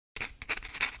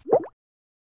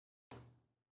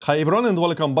Hi everyone and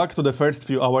welcome back to the first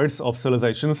few hours of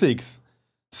Civilization 6.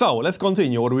 So, let's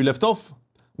continue where we left off.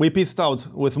 We pissed out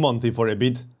with Monty for a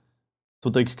bit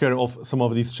to take care of some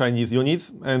of these Chinese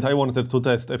units, and I wanted to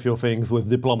test a few things with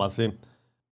diplomacy.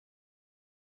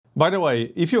 By the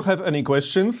way, if you have any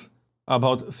questions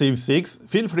about Civ 6,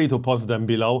 feel free to post them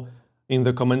below in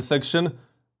the comment section,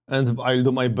 and I'll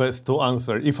do my best to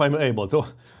answer if I'm able to.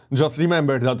 Just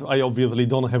remember that I obviously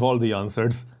don't have all the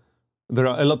answers. There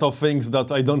are a lot of things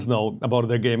that I don't know about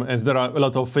the game, and there are a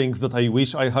lot of things that I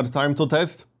wish I had time to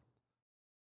test.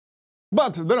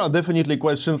 But there are definitely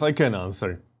questions I can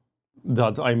answer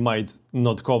that I might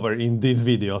not cover in these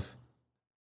videos.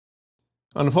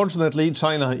 Unfortunately,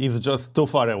 China is just too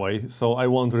far away, so I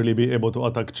won't really be able to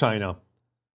attack China.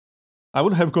 I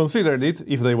would have considered it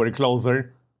if they were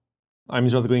closer. I'm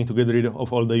just going to get rid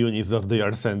of all the units that they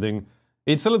are sending.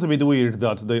 It's a little bit weird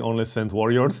that they only sent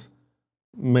warriors.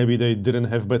 Maybe they didn't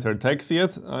have better techs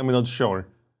yet? I'm not sure.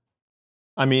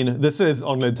 I mean, this is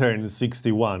only turn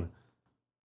 61.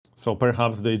 So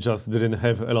perhaps they just didn't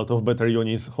have a lot of better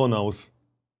units, who knows.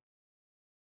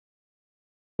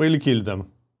 We'll kill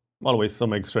them. Always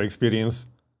some extra experience.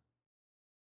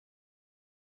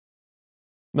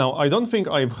 Now, I don't think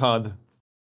I've had...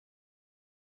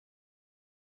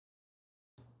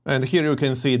 And here you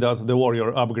can see that the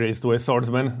warrior upgrades to a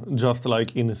swordsman, just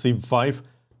like in Civ 5.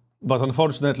 But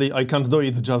unfortunately, I can't do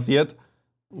it just yet,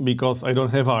 because I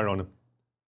don't have iron.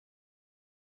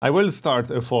 I will start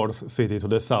a fourth city to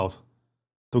the south,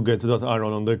 to get that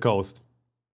iron on the coast.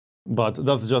 But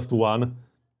that's just one,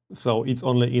 so it's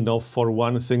only enough for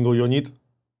one single unit.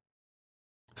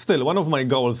 Still, one of my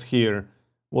goals here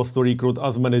was to recruit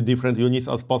as many different units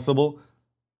as possible,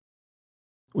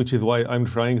 which is why I'm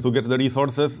trying to get the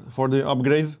resources for the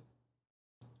upgrades.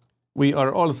 We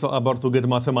are also about to get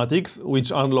mathematics,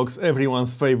 which unlocks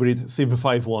everyone's favorite Civ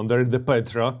 5 wonder, the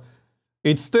Pedro.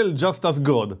 It's still just as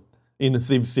good in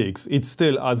Civ 6, it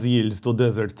still adds yields to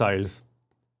desert tiles.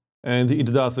 And it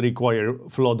does require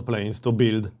floodplains to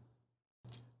build.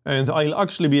 And I'll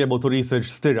actually be able to research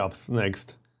stirrups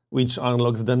next, which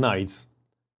unlocks the knights.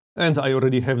 And I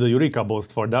already have the Eureka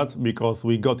boost for that, because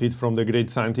we got it from the Great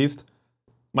Scientist.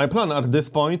 My plan at this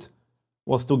point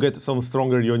was to get some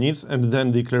stronger units and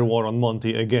then declare war on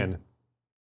Monty again.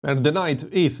 And the Knight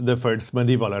is the first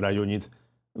medieval era unit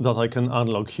that I can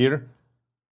unlock here.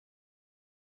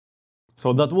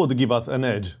 So that would give us an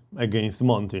edge against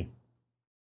Monty.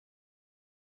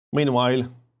 Meanwhile,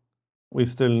 we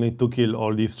still need to kill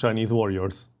all these Chinese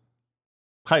warriors.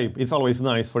 Hey, it's always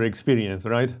nice for experience,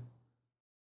 right?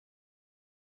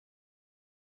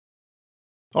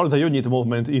 All the unit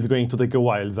movement is going to take a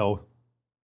while though.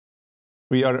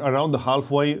 We are around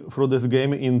halfway through this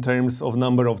game in terms of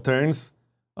number of turns,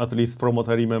 at least from what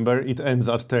I remember. It ends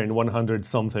at turn 100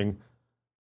 something.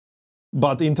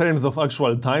 But in terms of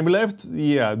actual time left,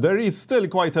 yeah, there is still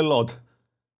quite a lot.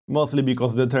 Mostly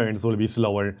because the turns will be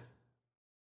slower.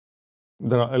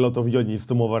 There are a lot of units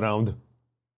to move around.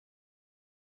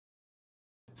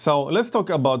 So let's talk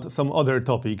about some other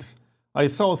topics. I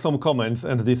saw some comments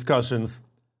and discussions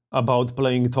about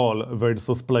playing tall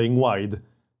versus playing wide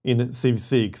in Civ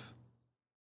 6.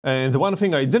 And one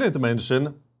thing I didn't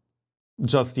mention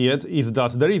just yet is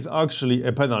that there is actually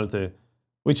a penalty,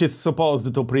 which is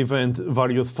supposed to prevent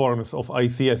various forms of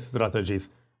ICS strategies,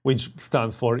 which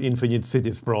stands for Infinite City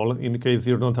Sprawl, in case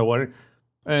you're not aware.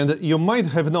 And you might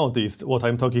have noticed what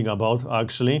I'm talking about,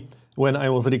 actually, when I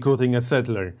was recruiting a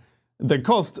settler. The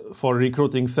cost for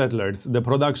recruiting settlers, the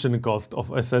production cost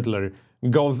of a settler,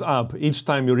 goes up each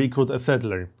time you recruit a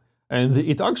settler. And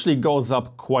it actually goes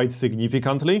up quite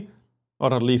significantly,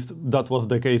 or at least that was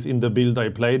the case in the build I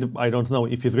played. I don't know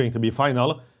if it's going to be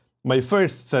final. My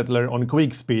first settler on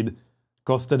quick speed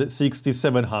costed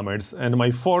 67 hammers, and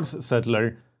my fourth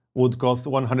settler would cost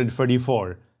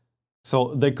 134.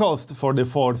 So the cost for the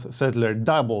fourth settler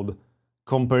doubled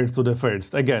compared to the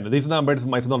first. Again, these numbers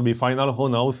might not be final, who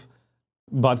knows,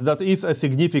 but that is a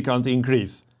significant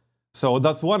increase. So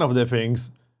that's one of the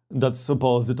things that's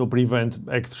supposed to prevent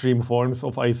extreme forms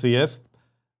of ICS.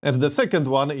 And the second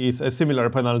one is a similar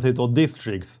penalty to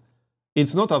districts.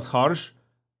 It's not as harsh.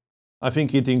 I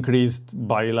think it increased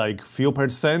by like few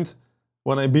percent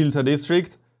when I built a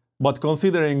district, but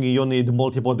considering you need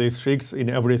multiple districts in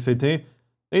every city,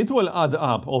 it will add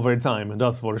up over time,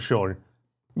 that's for sure.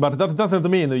 But that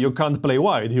doesn't mean you can't play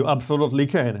wide, you absolutely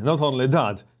can. Not only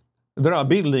that, there are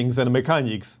buildings and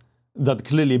mechanics that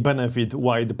clearly benefit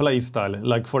wide playstyle,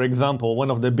 like for example one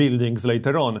of the buildings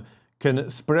later on can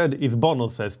spread its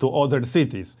bonuses to other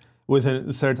cities within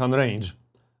a certain range.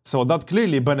 So that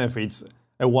clearly benefits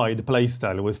a wide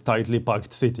playstyle with tightly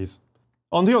packed cities.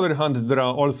 On the other hand, there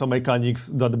are also mechanics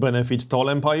that benefit tall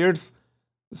empires,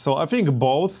 so I think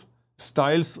both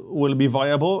styles will be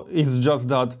viable. It's just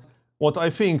that what I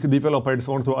think developers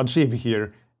want to achieve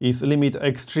here is limit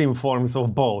extreme forms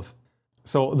of both.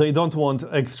 So they don't want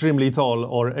extremely tall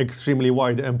or extremely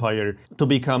wide empire to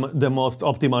become the most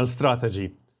optimal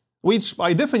strategy. Which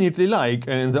I definitely like,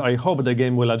 and I hope the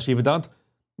game will achieve that,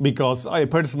 because I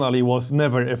personally was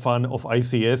never a fan of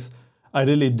ICS. I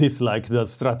really disliked that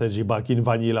strategy back in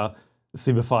vanilla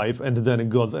Civ 5 and then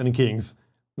Gods and Kings.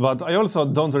 But I also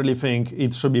don't really think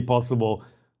it should be possible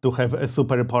to have a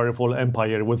super powerful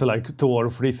empire with like 2 or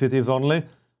 3 cities only.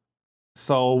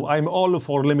 So I'm all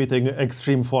for limiting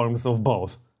extreme forms of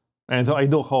both. And I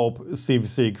do hope Civ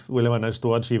 6 will manage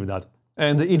to achieve that.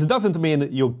 And it doesn't mean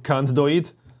you can't do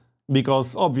it,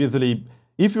 because obviously,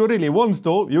 if you really want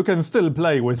to, you can still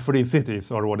play with 3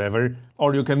 cities or whatever,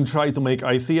 or you can try to make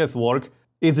ICS work.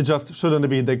 It just shouldn't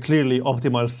be the clearly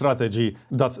optimal strategy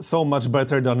that's so much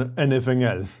better than anything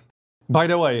else. By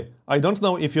the way, I don't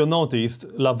know if you noticed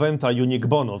La Venta unique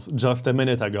bonus just a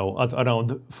minute ago at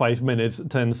around 5 minutes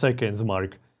 10 seconds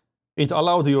mark. It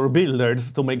allowed your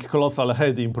builders to make colossal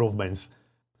head improvements.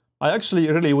 I actually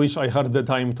really wish I had the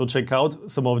time to check out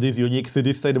some of these unique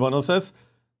city-state bonuses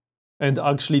and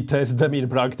actually test them in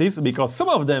practice, because some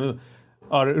of them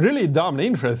are really damn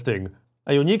interesting.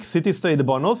 A unique city-state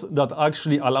bonus that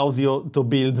actually allows you to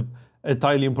build a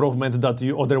tile improvement that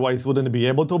you otherwise wouldn't be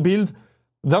able to build.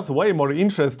 That's way more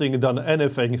interesting than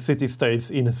anything city-states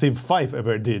in Civ 5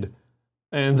 ever did.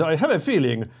 And I have a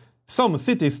feeling some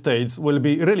city-states will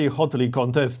be really hotly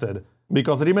contested,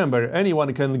 because remember,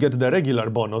 anyone can get the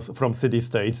regular bonus from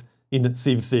city-states in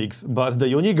Civ 6, but the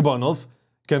unique bonus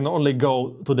can only go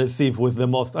to the Civ with the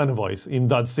most envoys in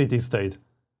that city-state.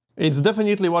 It's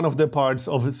definitely one of the parts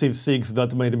of Civ 6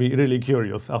 that made me really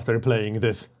curious after playing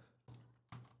this.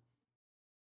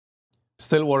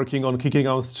 Still working on kicking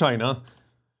out China.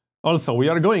 Also, we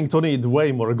are going to need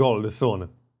way more gold soon.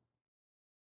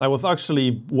 I was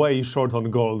actually way short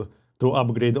on gold to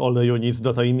upgrade all the units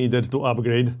that I needed to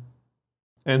upgrade.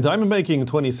 And I'm making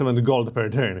 27 gold per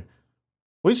turn,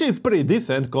 which is pretty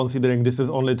decent considering this is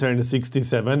only turn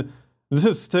 67. This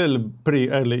is still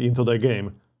pretty early into the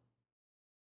game.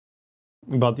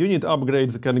 But unit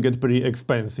upgrades can get pretty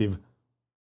expensive.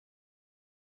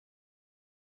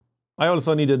 I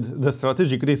also needed the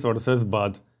strategic resources,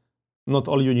 but not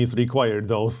all units require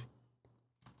those.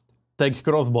 Take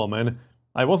crossbowmen.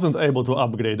 I wasn't able to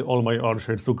upgrade all my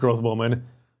archers to crossbowmen,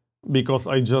 because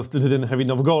I just didn't have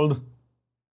enough gold.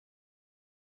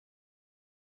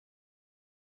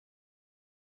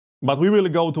 But we will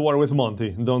go to war with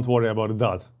Monty, don't worry about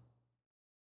that.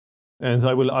 And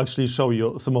I will actually show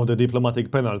you some of the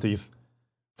diplomatic penalties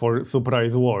for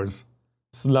surprise wars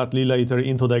slightly later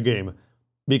into the game.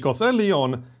 Because early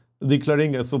on,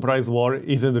 declaring a surprise war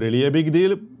isn't really a big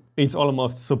deal. It's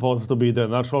almost supposed to be the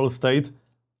natural state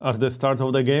at the start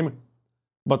of the game.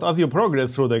 But as you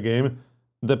progress through the game,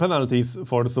 the penalties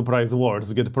for surprise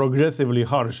wars get progressively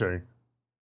harsher.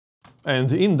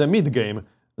 And in the mid-game,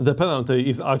 the penalty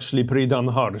is actually pretty damn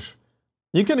harsh.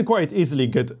 You can quite easily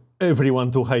get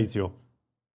everyone to hate you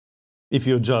if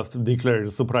you just declare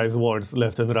surprise wars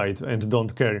left and right and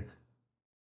don't care.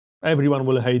 Everyone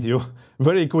will hate you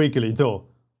very quickly too.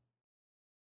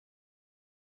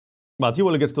 But you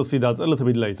will get to see that a little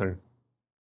bit later.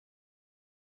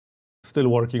 Still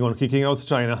working on kicking out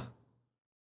China.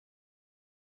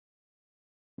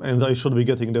 And I should be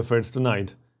getting the first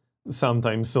knight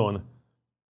sometime soon.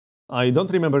 I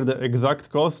don't remember the exact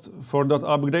cost for that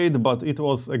upgrade, but it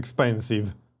was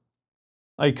expensive.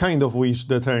 I kind of wish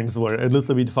the turns were a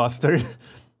little bit faster,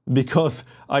 because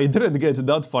I didn't get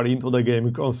that far into the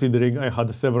game considering I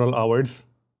had several hours.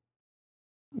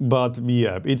 But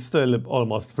yeah, it's still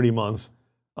almost 3 months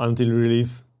until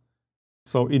release,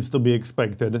 so it's to be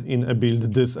expected in a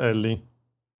build this early.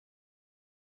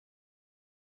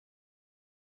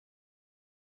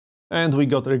 And we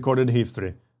got recorded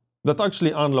history. That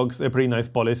actually unlocks a pretty nice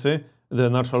policy, the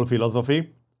natural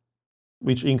philosophy,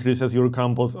 which increases your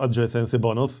campus adjacency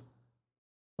bonus.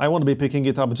 I won't be picking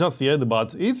it up just yet,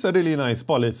 but it's a really nice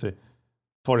policy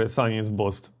for a science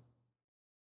boost.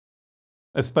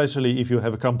 Especially if you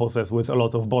have campuses with a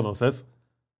lot of bonuses.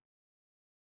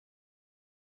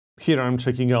 Here I'm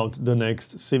checking out the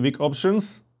next civic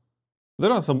options.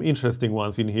 There are some interesting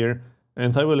ones in here,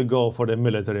 and I will go for the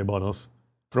military bonus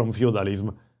from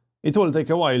feudalism. It will take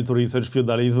a while to research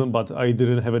feudalism, but I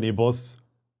didn't have any boss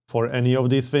for any of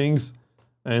these things,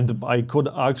 and I could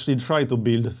actually try to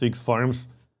build 6 farms.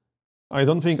 I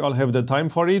don't think I'll have the time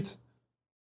for it,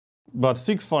 but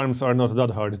 6 farms are not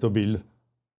that hard to build.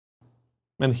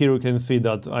 And here you can see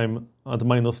that I'm at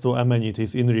 -2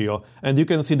 amenities in Rio, and you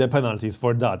can see the penalties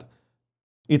for that.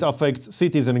 It affects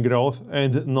citizen growth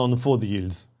and non-food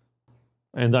yields.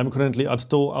 And I'm currently at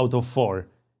 2 out of 4.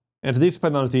 And these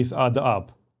penalties add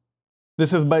up.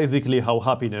 This is basically how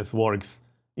happiness works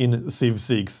in Civ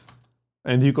 6.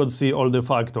 And you could see all the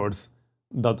factors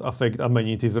that affect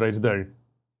amenities right there.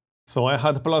 So I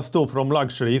had +2 from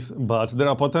luxuries, but there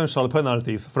are potential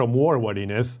penalties from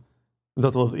warworthiness.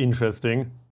 That was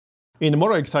interesting. In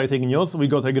more exciting news, we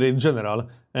got a Great General,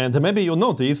 and maybe you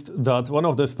noticed that one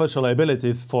of the special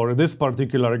abilities for this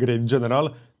particular Great General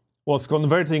was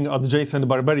converting adjacent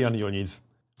barbarian units,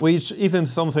 which isn't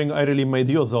something I really made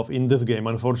use of in this game,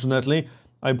 unfortunately.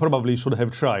 I probably should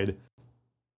have tried.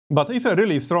 But it's a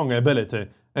really strong ability,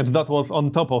 and that was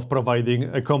on top of providing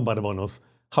a combat bonus.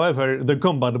 However, the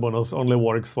combat bonus only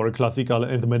works for classical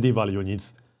and medieval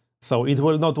units, so it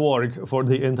will not work for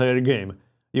the entire game.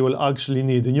 You will actually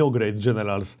need new Great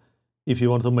Generals if you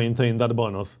want to maintain that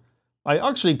bonus. I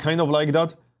actually kind of like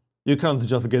that. You can't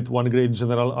just get one Great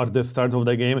General at the start of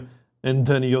the game and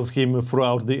then use him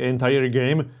throughout the entire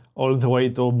game, all the way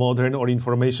to Modern or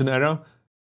Information era.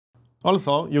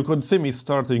 Also, you could see me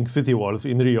starting city walls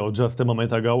in Rio just a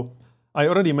moment ago. I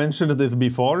already mentioned this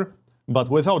before, but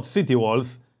without city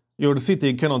walls, your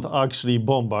city cannot actually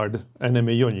bombard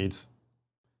enemy units.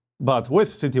 But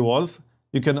with city walls,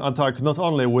 you can attack not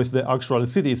only with the actual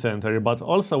city center, but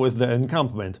also with the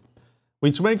encampment,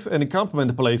 which makes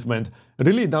encampment placement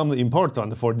really damn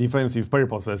important for defensive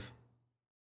purposes.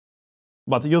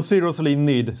 But you seriously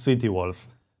need city walls.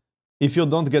 If you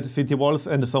don't get city walls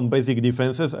and some basic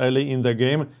defenses early in the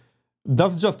game,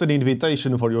 that's just an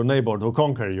invitation for your neighbor to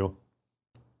conquer you.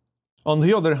 On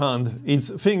the other hand, it's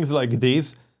things like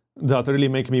these that really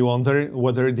make me wonder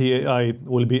whether the AI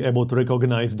will be able to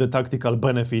recognize the tactical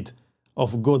benefit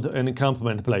of good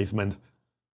encampment placement.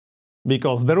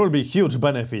 Because there will be huge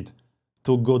benefit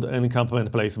to good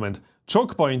encampment placement.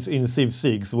 Choke points in Civ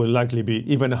 6 will likely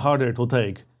be even harder to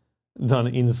take than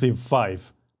in Civ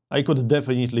 5. I could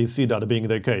definitely see that being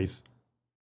the case.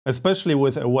 Especially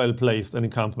with a well-placed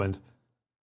encampment.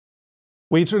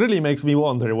 Which really makes me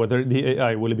wonder whether the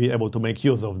AI will be able to make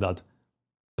use of that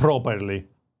properly.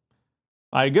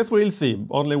 I guess we'll see,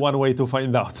 only one way to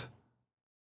find out.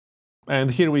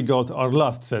 And here we got our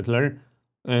last settler,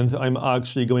 and I'm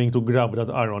actually going to grab that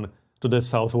iron to the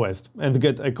southwest and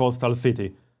get a coastal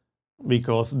city,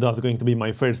 because that's going to be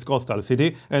my first coastal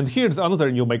city. And here's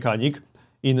another new mechanic.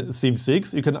 In Civ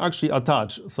 6, you can actually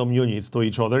attach some units to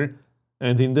each other,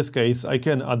 and in this case I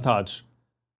can attach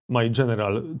my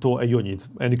general to a unit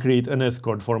and create an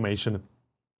escort formation.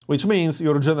 Which means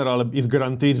your general is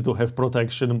guaranteed to have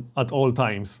protection at all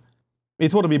times.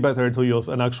 It would be better to use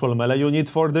an actual melee unit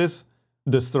for this,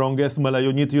 the strongest melee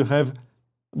unit you have,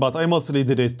 but I mostly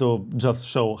did it to just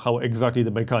show how exactly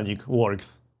the mechanic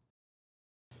works.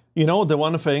 You know, the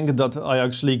one thing that I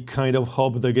actually kind of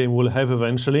hope the game will have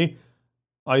eventually,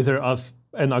 either as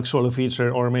an actual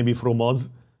feature or maybe through mods,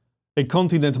 a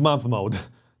continent map mode.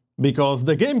 Because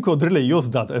the game could really use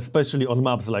that, especially on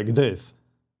maps like this.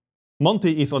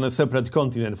 Monty is on a separate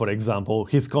continent, for example.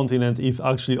 His continent is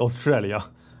actually Australia.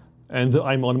 And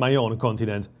I'm on my own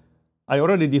continent. I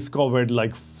already discovered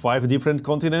like 5 different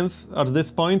continents at this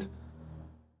point.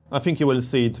 I think you will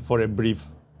see it for a brief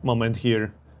moment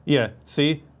here. Yeah,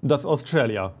 see? That's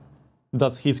Australia.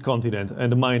 That's his continent,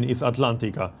 and mine is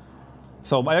Atlantica.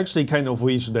 So I actually kind of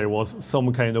wish there was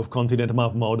some kind of continent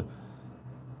map mode,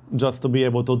 just to be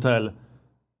able to tell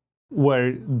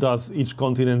where does each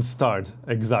continent start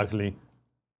exactly.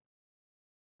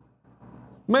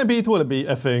 Maybe it will be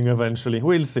a thing eventually,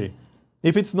 we'll see.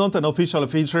 If it's not an official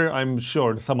feature, I'm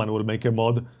sure someone will make a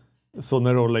mod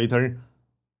sooner or later.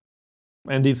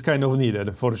 And it's kind of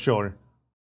needed, for sure.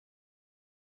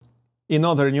 In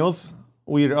other news,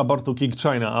 we're about to kick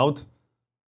China out,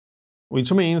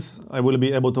 which means I will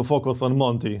be able to focus on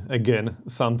Monty again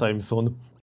sometime soon.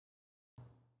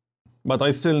 But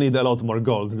I still need a lot more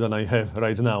gold than I have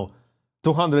right now.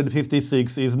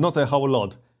 256 is not a whole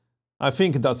lot. I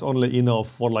think that's only enough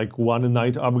for like one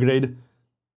knight upgrade.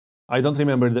 I don't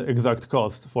remember the exact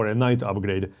cost for a knight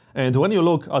upgrade. And when you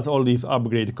look at all these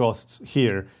upgrade costs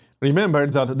here, remember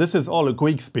that this is all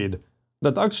quick speed.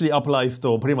 That actually applies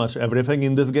to pretty much everything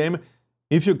in this game.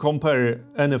 If you compare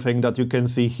anything that you can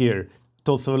see here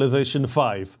to Civilization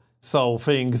 5, so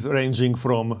things ranging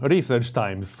from research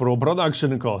times, from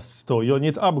production costs to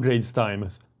unit upgrades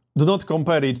times, do not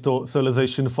compare it to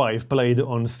Civilization 5 played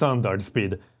on standard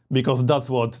speed, because that's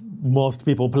what most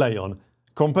people play on.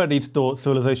 Compare it to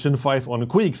Civilization 5 on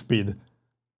quick speed,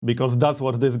 because that's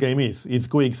what this game is, it's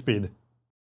quick speed.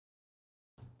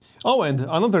 Oh, and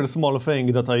another small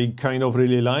thing that I kind of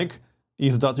really like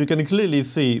is that you can clearly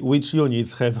see which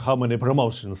units have how many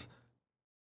promotions.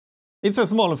 It's a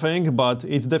small thing, but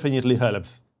it definitely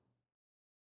helps.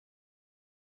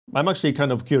 I'm actually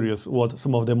kind of curious what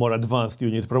some of the more advanced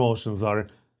unit promotions are.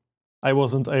 I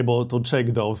wasn't able to check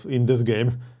those in this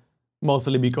game,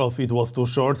 mostly because it was too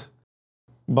short.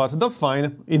 But that's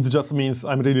fine, it just means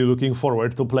I'm really looking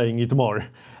forward to playing it more.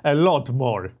 A lot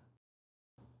more.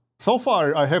 So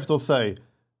far, I have to say,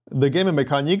 the game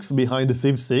mechanics behind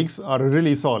Civ 6 are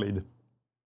really solid.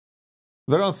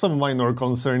 There are some minor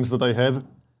concerns that I have,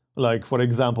 like for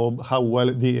example how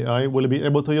well the AI will be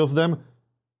able to use them.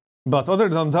 But other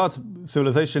than that,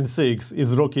 Civilization 6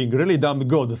 is looking really damn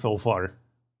good so far.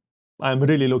 I'm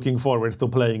really looking forward to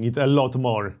playing it a lot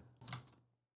more.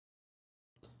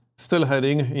 Still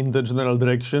heading in the general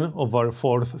direction of our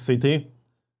 4th city.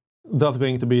 That's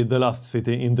going to be the last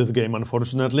city in this game,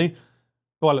 unfortunately.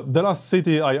 Well, the last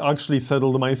city I actually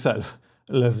settled myself,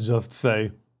 let's just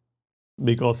say.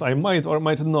 Because I might or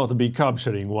might not be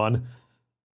capturing one,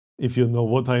 if you know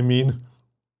what I mean.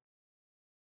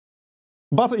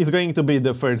 But it's going to be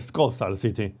the first coastal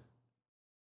city.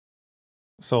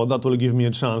 So that will give me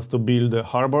a chance to build a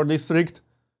harbor district,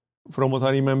 from what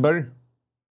I remember.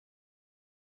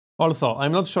 Also,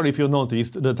 I'm not sure if you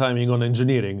noticed the timing on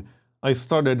engineering. I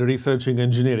started researching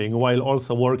engineering while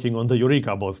also working on the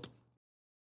Eureka boost.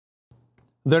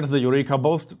 There's the Eureka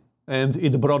boost, and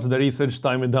it brought the research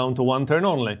time down to 1 turn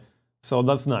only, so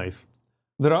that's nice.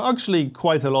 There are actually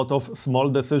quite a lot of small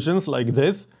decisions like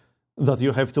this that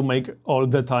you have to make all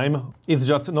the time. It's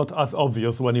just not as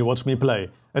obvious when you watch me play,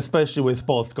 especially with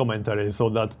post-commentary, so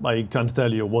that I can't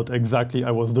tell you what exactly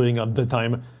I was doing at the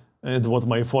time and what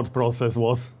my thought process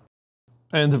was.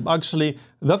 And actually,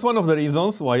 that's one of the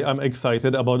reasons why I'm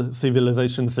excited about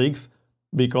Civilization 6,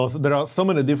 because there are so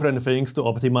many different things to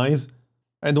optimize.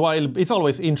 And while it's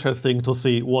always interesting to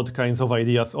see what kinds of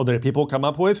ideas other people come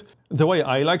up with, the way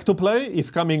I like to play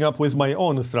is coming up with my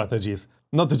own strategies.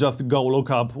 Not just go look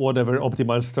up whatever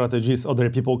optimal strategies other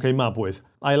people came up with.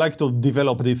 I like to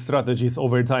develop these strategies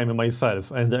over time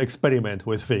myself and experiment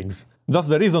with things. That's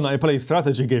the reason I play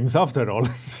strategy games after all,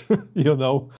 you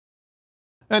know.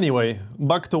 Anyway,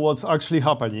 back to what's actually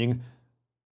happening.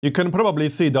 You can probably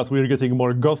see that we're getting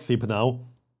more gossip now,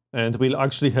 and we'll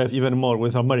actually have even more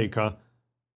with America.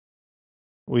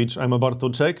 Which I'm about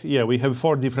to check. Yeah, we have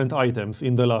 4 different items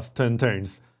in the last 10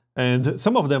 turns. And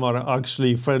some of them are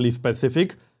actually fairly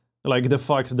specific, like the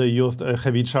fact they used a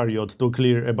heavy chariot to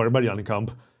clear a barbarian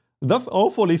camp. That's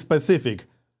awfully specific.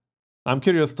 I'm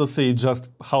curious to see just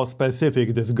how specific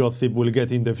this gossip will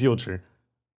get in the future.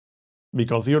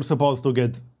 Because you're supposed to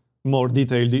get more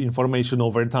detailed information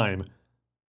over time.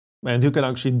 And you can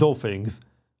actually do things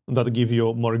that give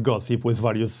you more gossip with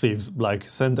various civs, like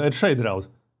send a trade route.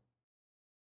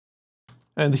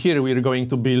 And here we're going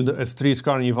to build a street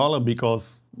carnival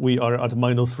because we are at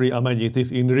 -3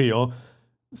 amenities in Rio,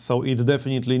 so it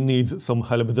definitely needs some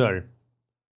help there.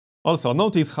 Also,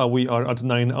 notice how we are at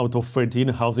 9 out of 13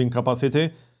 housing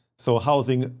capacity, so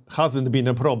housing hasn't been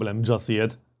a problem just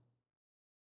yet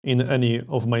in any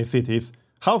of my cities.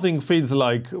 Housing feels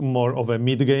like more of a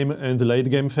mid-game and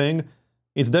late-game thing.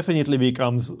 It definitely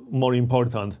becomes more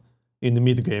important in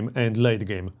mid-game and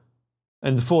late-game.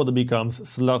 And food becomes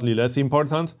slightly less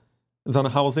important than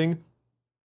housing.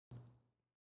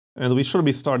 And we should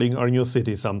be starting our new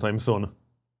city sometime soon.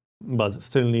 But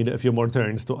still need a few more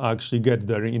turns to actually get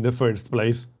there in the first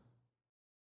place.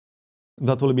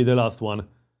 That will be the last one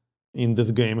in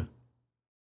this game.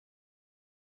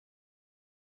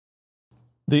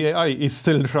 The AI is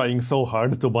still trying so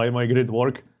hard to buy my grid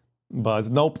work, but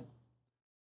nope.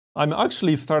 I'm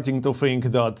actually starting to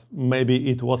think that maybe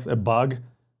it was a bug,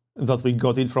 that we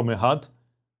got it from a hat.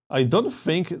 I don't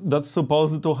think that's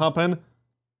supposed to happen,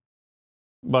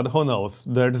 but who knows,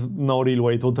 there's no real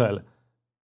way to tell.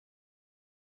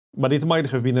 But it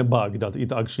might have been a bug that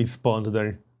it actually spawned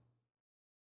there.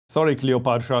 Sorry,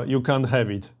 Cleopatra, you can't have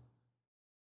it.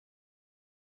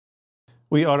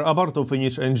 We are about to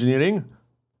finish engineering,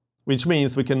 which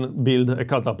means we can build a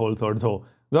catapult or two.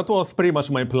 That was pretty much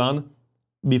my plan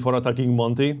before attacking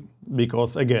Monty,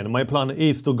 because again, my plan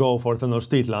is to go for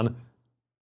Tenochtitlan,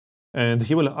 and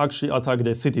he will actually attack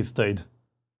the city-state,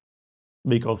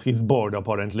 because he's bored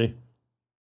apparently.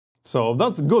 So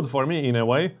that's good for me in a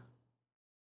way,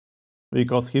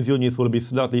 because his units will be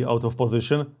slightly out of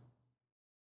position,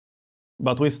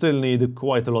 but we still need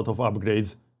quite a lot of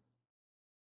upgrades,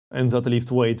 and at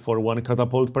least wait for 1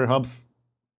 catapult perhaps.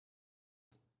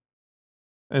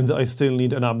 And I still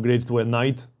need an upgrade to a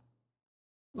knight.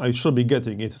 I should be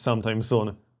getting it sometime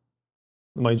soon.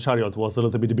 My chariot was a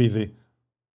little bit busy.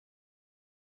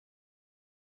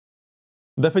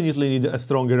 Definitely need a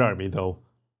stronger army though,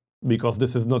 because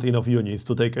this is not enough units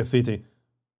to take a city.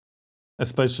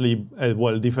 Especially a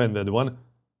well-defended one.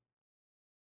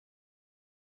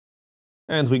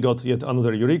 And we got yet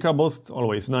another Eureka boost,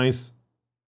 always nice.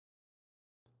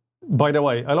 By the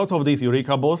way, a lot of these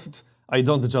Eureka boosts I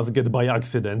don't just get by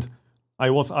accident. I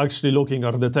was actually looking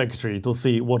at the tech tree to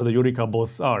see what the Eureka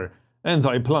boosts are, and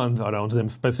I planned around them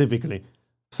specifically.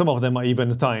 Some of them I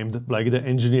even timed, like the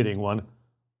engineering one.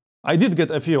 I did get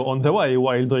a few on the way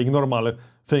while doing normal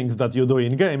things that you do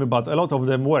in-game, but a lot of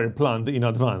them were planned in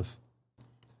advance.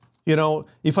 You know,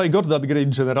 if I got that great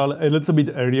general a little bit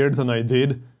earlier than I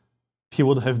did, he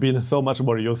would have been so much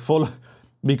more useful,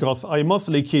 because I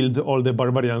mostly killed all the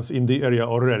barbarians in the area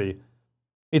already.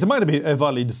 It might be a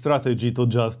valid strategy to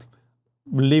just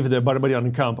leave the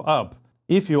barbarian camp up,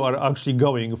 if you are actually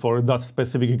going for that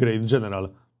specific great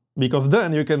general, because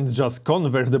then you can just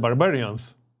convert the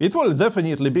barbarians. It will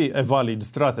definitely be a valid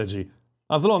strategy,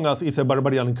 as long as it's a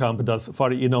barbarian camp that's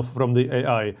far enough from the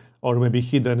AI, or maybe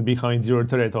hidden behind your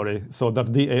territory, so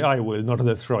that the AI will not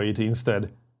destroy it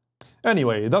instead.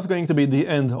 Anyway, that's going to be the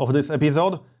end of this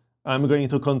episode. I'm going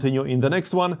to continue in the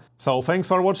next one, so thanks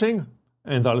for watching,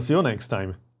 and I'll see you next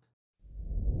time.